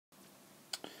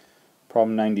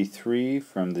Problem 93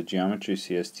 from the Geometry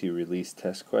CST release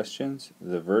test questions.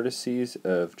 The vertices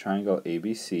of triangle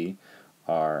ABC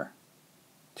are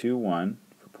 2, 1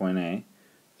 for point A,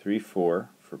 3, 4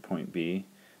 for point B,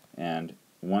 and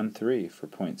 1, 3 for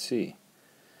point C.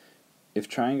 If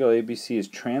triangle ABC is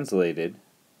translated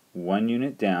 1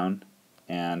 unit down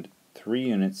and 3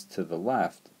 units to the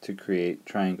left to create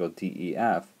triangle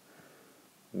DEF,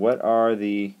 what are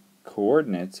the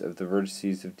coordinates of the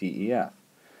vertices of DEF?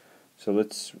 So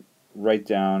let's write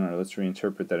down, or let's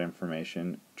reinterpret that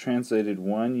information. Translated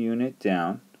 1 unit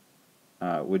down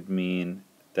would mean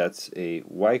that's a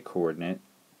y-coordinate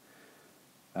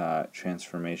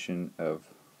transformation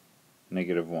of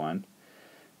 -1,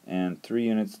 and 3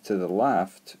 units to the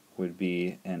left would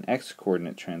be an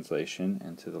x-coordinate translation,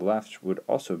 and to the left would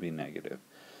also be negative.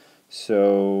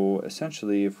 So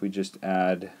essentially, if we just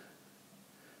add,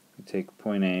 we take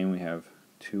point A and we have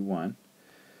 2, 1,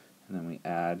 and then we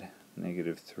add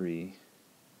 -3,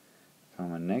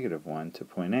 -1 to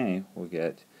point A, we'll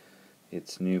get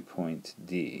its new point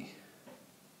D.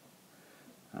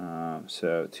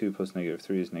 So 2 plus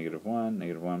 -3 is -1,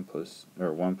 -1 plus,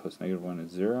 or 1 plus -1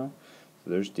 is 0, so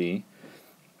there's D.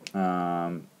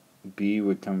 B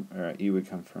would come, or E would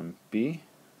come from B,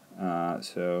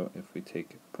 so if we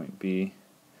take point B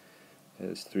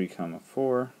as 3,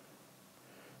 4,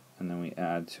 and then we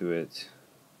add to it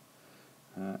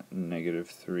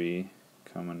 -3,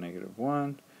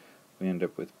 -1, we end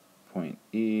up with point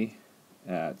E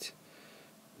at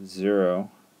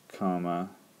 0,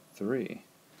 3.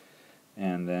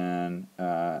 And then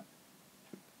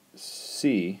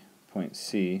C, point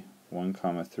C, 1,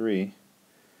 3,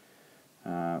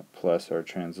 plus our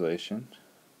translation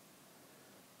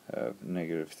of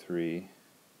 -3,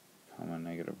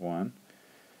 -1,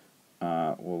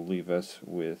 will leave us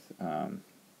with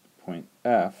point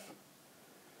F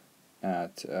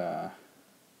at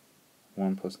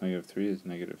 1 plus -3 is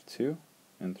 -2,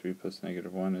 and 3 plus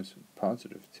 -1 is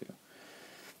 +2.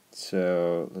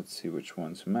 So let's see which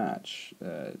ones match.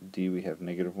 D, we have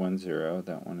 -1, 0.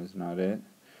 That one is not it.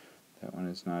 That one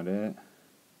is not it.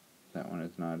 That one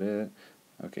is not it.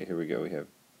 Okay, here we go. We have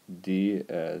D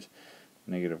as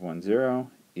 -1, 0,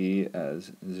 E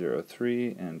as 0,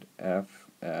 3, and F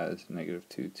as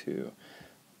 -2, 2.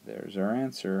 There's our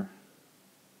answer.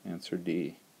 Answer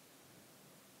D.